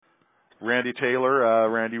Randy Taylor.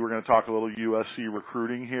 Randy, we're going to talk a little USC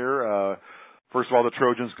recruiting here. First of all, the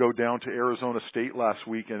Trojans go down to Arizona State last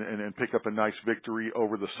week and pick up a nice victory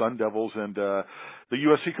over the Sun Devils. And the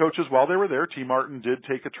USC coaches, while they were there, T. Martin did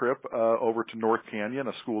take a trip over to North Canyon,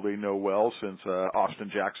 a school they know well since Austin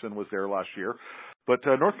Jackson was there last year. But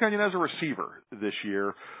North Canyon has a receiver this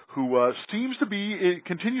year who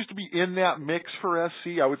continues to be in that mix for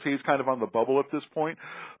SC. I would say he's kind of on the bubble at this point.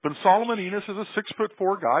 But Solomon Enos is a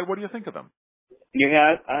 6'4" guy. What do you think of him?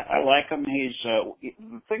 Yeah, I like him. He's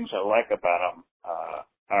the things I like about him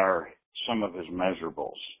are some of his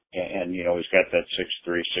measurables, and you know he's got that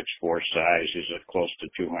 6'3", 6'4" size. He's close to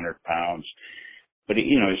 200 pounds, but he's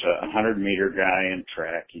a 100-meter guy in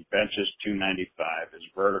track. He benches 295. His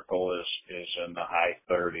vertical is in the high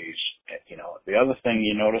 30s. You know, the other thing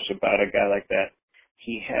you notice about a guy like that,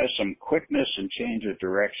 he has some quickness and change of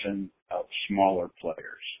direction of smaller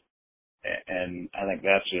players. And I think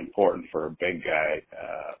that's important for a big guy,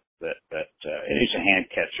 and he's a hand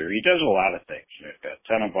catcher. He does a lot of things. He's got a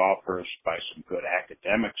ton of offers by some good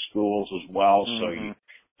academic schools as well.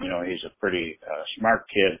 Mm-hmm. So he's a pretty smart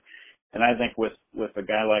kid. And I think with a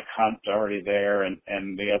guy like Hunt already there and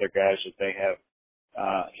the other guys that they have,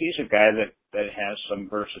 he's a guy that has some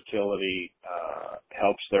versatility,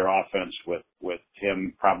 helps their offense with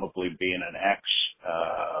him probably being an X,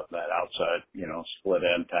 that outside, split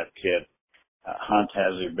end type kid. Hunt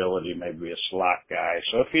has the ability maybe a slot guy.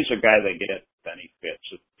 So if he's a guy they get, then he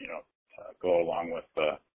fits, go along with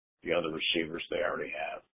the other receivers they already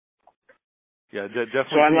have. Yeah,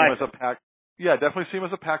 definitely see him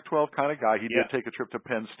as a Pac-12 kind of guy. He did take a trip to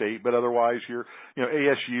Penn State, but otherwise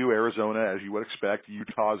ASU, Arizona, as you would expect.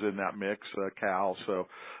 Utah's in that mix, Cal. So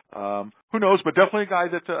who knows? But definitely a guy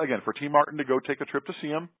that, again, for T. Martin to go take a trip to see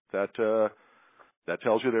him, that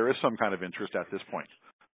tells you there is some kind of interest at this point.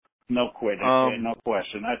 No question. No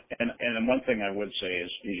question. And one thing I would say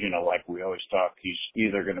is, like we always talk, he's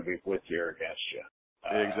either going to be with you or against you.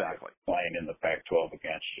 Exactly. Playing in the Pac-12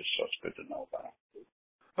 against you, so it's good to know about him.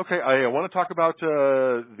 Okay, I want to talk about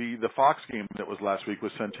the Fox game that was last week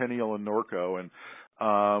with Centennial and Norco, and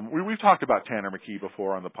we've talked about Tanner McKee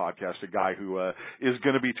before on the podcast, a guy who is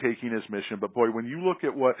going to be taking his mission. But boy, when you look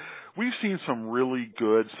at what we've seen, some really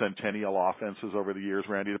good Centennial offenses over the years,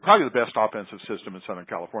 Randy. Probably the best offensive system in Southern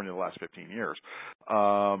California the last 15 years.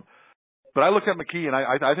 But I look at McKee, and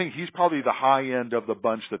I think he's probably the high end of the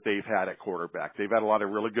bunch that they've had at quarterback. They've had a lot of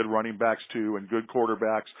really good running backs, too, and good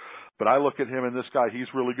quarterbacks. But I look at him and this guy, he's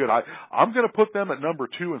really good. I'm going to put them at number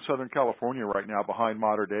 2 in Southern California right now behind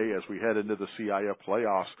Mater Dei as we head into the CIF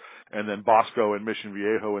playoffs. And then Bosco and Mission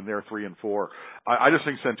Viejo in their 3 and 4. I just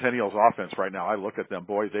think Centennial's offense right now, I look at them,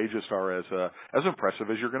 boy, they just are as impressive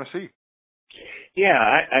as you're going to see. Yeah,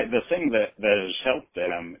 the thing that has helped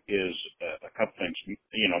them is a couple things.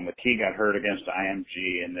 McKee got hurt against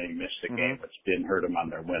IMG and then he missed the game, which didn't hurt him on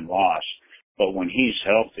their win-loss. But when he's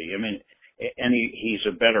healthy, and he's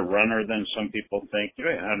a better runner than some people think.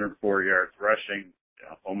 104 yards rushing,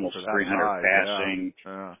 almost 300 passing.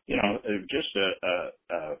 Yeah. Just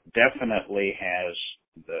definitely has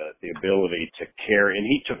the ability to carry, and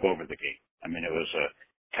he took over the game. It was a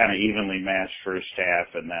kind of evenly matched first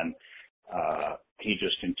half, and then he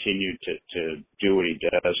just continued to do what he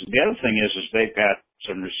does. And the other thing is they've got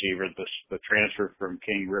some receivers. The transfer from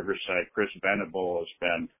King Riverside, Chris Venable, has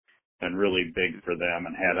been really big for them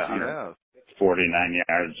and had 149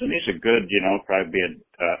 yards. And he's a good, probably be a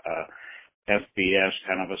FBS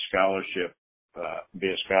kind of a scholarship, be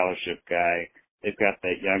a scholarship guy. They've got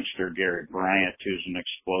that youngster, Gary Bryant, who's an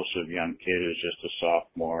explosive young kid who's just a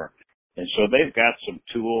sophomore. And so they've got some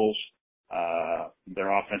tools.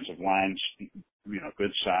 Their offensive line's,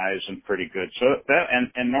 good size and pretty good. So that,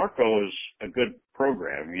 and Norco is a good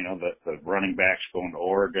program. The running back's going to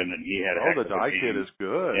Oregon, and he had the Dye kid is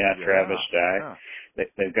good. Yeah, Travis Dye. Yeah.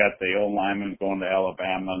 They've got the old lineman going to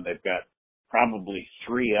Alabama. They've got probably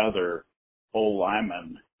 3 other old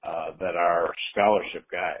linemen that are scholarship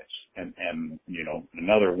guys, and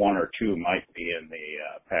another 1 or 2 might be in the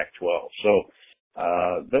Pac-12. So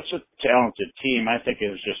that's a talented team. I think it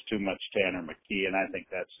was just too much Tanner McKee, and I think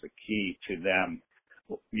that's the key to them,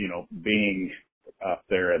 being up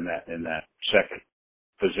there in that second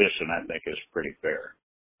position. I think is pretty fair.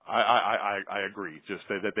 I agree. Just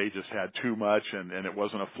that they just had too much, and it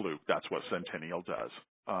wasn't a fluke. That's what Centennial does.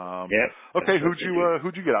 Okay, who'd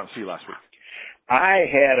you get out and see last week? I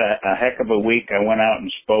had a heck of a week. I went out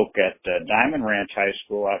and spoke at Diamond Ranch High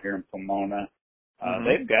School out here in Pomona.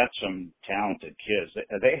 They've got some talented kids.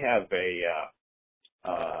 They have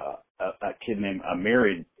a kid named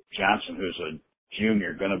Amiri Johnson, who's a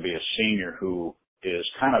junior, going to be a senior, who is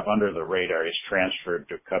kind of under the radar. He's transferred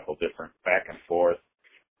to a couple different back and forth.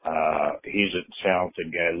 He's a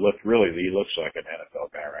talented guy. He looks like an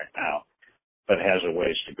NFL guy right now, but has a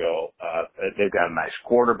ways to go. They've got a nice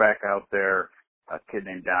quarterback out there, a kid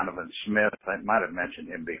named Donovan Smith. I might have mentioned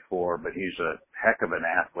him before, but he's a heck of an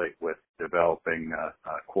athlete with developing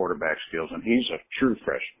quarterback skills, and he's a true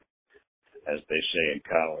freshman, as they say in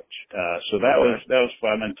college. So that was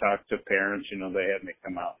fun, and talked to parents. They had me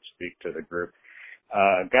come out and speak to the group.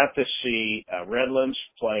 Got to see Redlands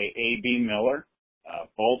play A.B. Miller.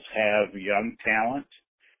 Both have young talent.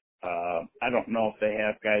 I don't know if they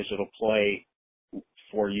have guys that'll play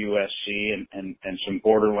for USC and some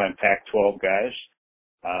borderline Pac-12 guys.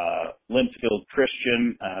 Linfield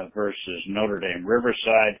Christian versus Notre Dame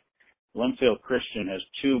Riverside. Linfield Christian has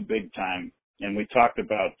two big time, and we talked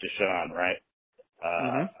about Deshaun, right?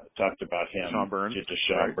 Talked about him. Deshaun Burns.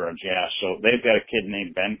 Deshaun right. Burns, yeah. So they've got a kid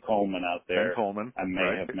named Ben Coleman out there. Ben Coleman. I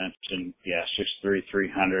may have mentioned, 6'3",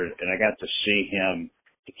 300, and I got to see him.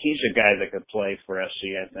 He's a guy that could play for SC,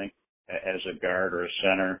 I think, as a guard or a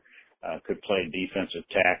center. Could play defensive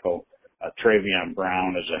tackle. Travion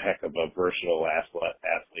Brown is a heck of a versatile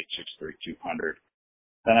athlete, 6'3", 200.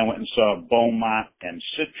 Then I went and saw Beaumont and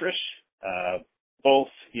Citrus. Both,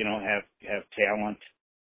 have talent.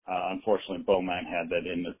 Unfortunately, Beaumont had that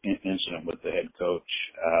incident with the head coach,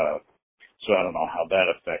 so I don't know how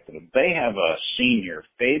that affected them. They have a senior,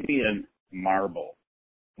 Fabian Marble,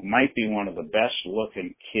 who might be one of the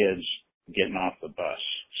best-looking kids getting off the bus,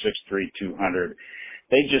 6'3", 200.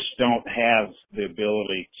 They just don't have the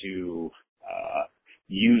ability to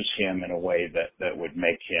use him in a way that would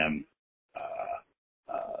make him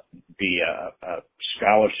be a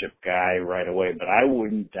scholarship guy right away. But I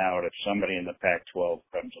wouldn't doubt if somebody in the Pac-12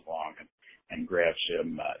 comes along and grabs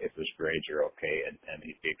him if his grades are okay, and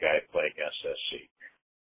he'd be a guy playing SSC.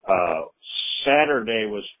 Saturday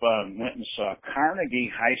was fun. Went and saw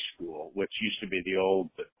Carnegie High School, which used to be the old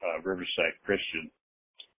Riverside Christian.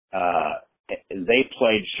 They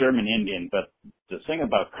played Sherman Indian, but the thing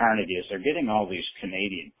about Carnegie is they're getting all these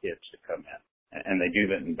Canadian kids to come in, and they do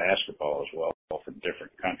that in basketball as well from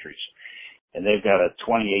different countries. And they've got a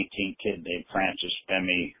 2018 kid named Francis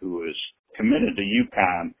Femi who is committed to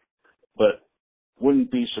UConn, but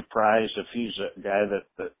wouldn't be surprised if he's a guy that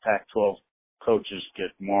the Pac-12 coaches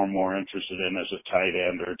get more and more interested in as a tight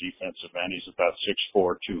end or defensive end. He's about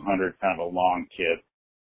 6'4", 200, kind of a long kid.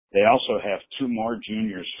 They also have two more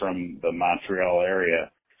juniors from the Montreal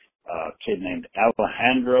area, a kid named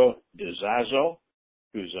Alejandro Dizazo,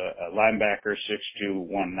 who's a linebacker, 6'2",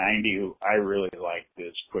 190, who I really like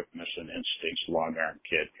his quickness and instincts, long arm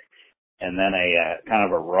kid. And then a kind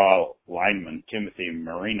of a raw lineman, Timothy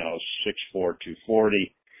Marino, 6'4",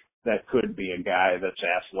 240. That could be a guy that's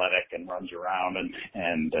athletic and runs around.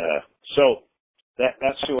 So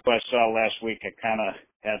that's who I saw last week. I kind of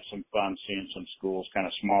had some fun seeing some schools, kind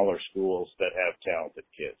of smaller schools that have talented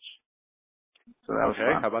kids. So that was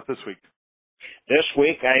fun. How about this week? This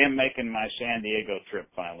week I am making my San Diego trip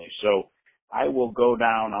finally. So I will go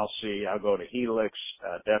down. I'll go to Helix,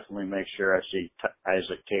 definitely make sure I see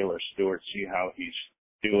Isaac Taylor Stewart, see how he's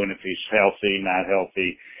doing, if he's healthy, not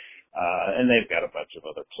healthy. And they've got a bunch of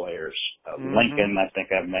other players. Lincoln, I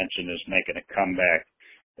think I've mentioned, is making a comeback.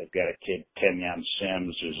 They've got a kid, Kenyon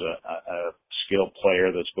Sims, who's a skilled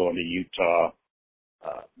player that's going to Utah.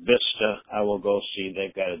 Vista, I will go see.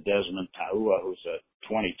 They've got a Desmond Taua, who's a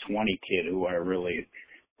 2020 kid who I really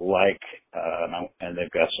like, and they've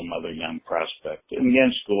got some other young prospects. And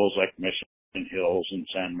again, schools like Mission Hills and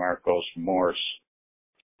San Marcos, Morse,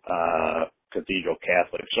 Cathedral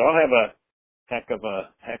Catholic. So I'll have a heck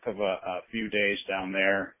of a few days down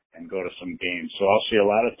there and go to some games. So I'll see a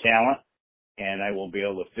lot of talent, and I will be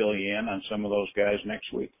able to fill you in on some of those guys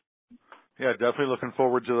next week. Yeah, definitely looking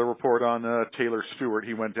forward to the report on Taylor Stewart.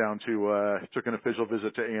 He went down took an official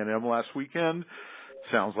visit to A&M last weekend.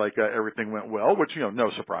 Sounds like everything went well, which, no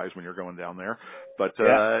surprise when you're going down there. But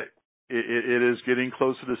it is getting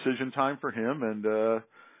close to decision time for him, and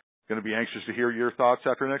going to be anxious to hear your thoughts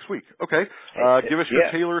after next week. Okay, give us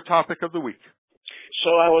your Taylor topic of the week. So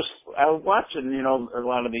I was watching, a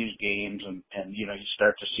lot of these games, and you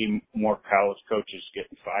start to see more college coaches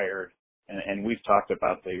getting fired. And we've talked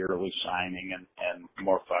about the early signing and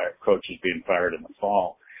more coaches being fired in the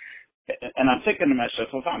fall. And I'm thinking to myself,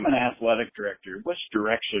 if I'm an athletic director, which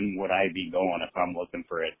direction would I be going if I'm looking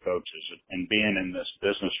for head coaches? And being in this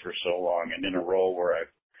business for so long and in a role where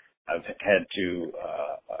I've had to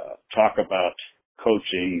talk about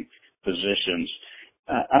coaching positions,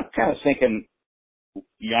 I'm kind of thinking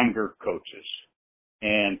younger coaches.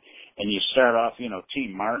 And you start off,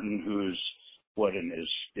 T. Martin, who's in his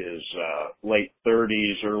late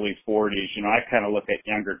 30s, early 40s. You know, I kind of look at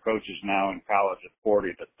younger coaches now in college at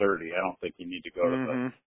 40 to 30. I don't think you need to go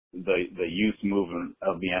to the youth movement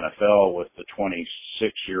of the NFL with the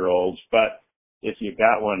 26-year-olds. But if you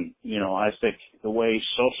got one, you know, I think the way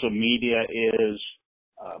social media is,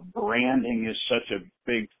 branding is such a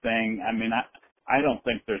big thing. I mean, I don't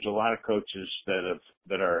think there's a lot of coaches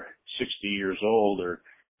that are 60 years old or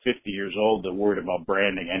 50 years old that are worried about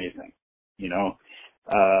branding anything. You know,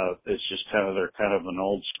 it's just they're kind of an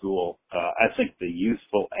old school. I think the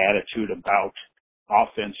youthful attitude about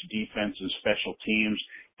offense, defense, and special teams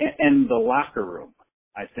and the locker room.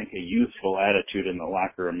 I think a youthful attitude in the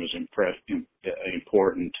locker room is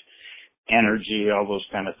important. Energy, all those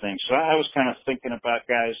kind of things. So I was kind of thinking about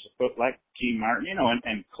guys like T. Martin, you know,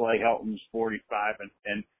 and Clay Helton's 45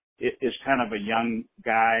 and is kind of a young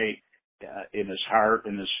guy in his heart,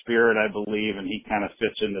 in his spirit, I believe, and he kind of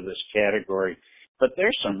fits into this category. But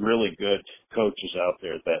there's some really good coaches out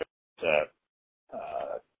there that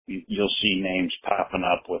you'll see names popping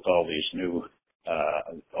up with all these new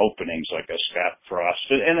openings, like a Scott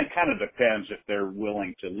Frost. And it kind of depends if they're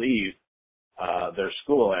willing to leave their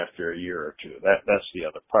school after a year or two. That's the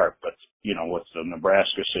other part. But, you know, with the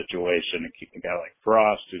Nebraska situation, a guy like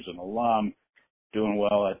Frost, who's an alum, doing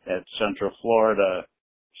well at Central Florida,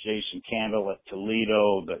 Jason Candle at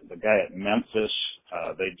Toledo, the guy at Memphis,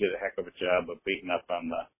 they did a heck of a job of beating up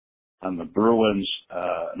on the Bruins.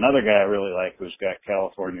 Another guy I really like who's got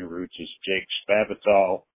California roots is Jake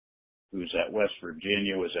Spavital, who's at West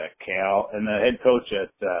Virginia, was at Cal, and the head coach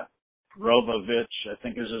at Rovovich, I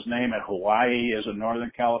think is his name, at Hawaii, is a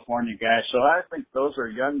Northern California guy. So I think those are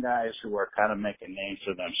young guys who are kind of making names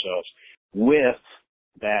for themselves with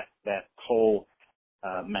that whole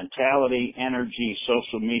mentality, energy,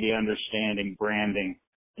 social media understanding, branding.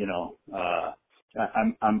 You know,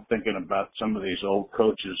 I'm thinking about some of these old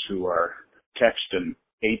coaches who are texting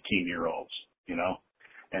 18-year-olds, you know,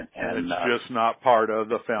 and it's just not part of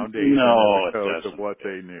the foundation of what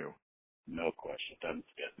they knew. No question. Doesn't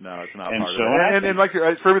fit. No, it's not part of it. And like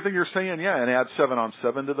for everything you're saying, yeah, and add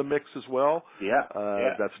 7-on-7 to the mix as well. Yeah.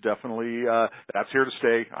 That's definitely that's here to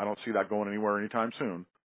stay. I don't see that going anywhere anytime soon.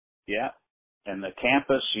 Yeah. And the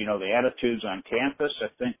campus, you know, the attitudes on campus, I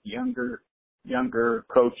think younger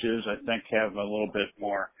coaches, I think, have a little bit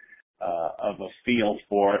more of a feel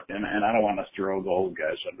for it. And I don't want to throw the old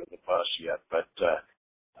guys under the bus yet, but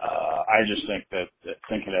I just think that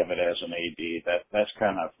thinking of it as an AD, that's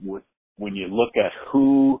kind of when you look at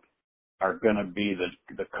who are going to be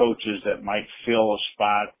the coaches that might fill a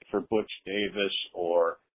spot for Butch Davis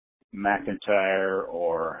or McIntyre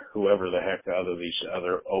or whoever the heck these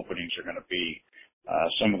other openings are going to be.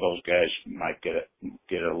 Some of those guys might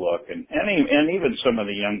get a look, and even some of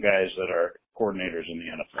the young guys that are coordinators in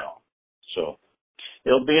the NFL. So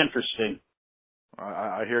it'll be interesting.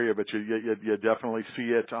 I hear you, but you definitely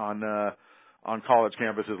see it on college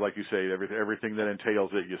campuses, like you say. Everything that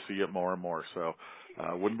entails it, you see it more and more. So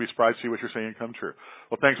wouldn't be surprised to see what you're saying come true.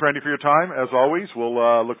 Well, thanks, Randy, for your time. As always,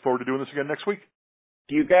 we'll look forward to doing this again next week.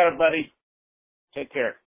 You got it, buddy. Take care.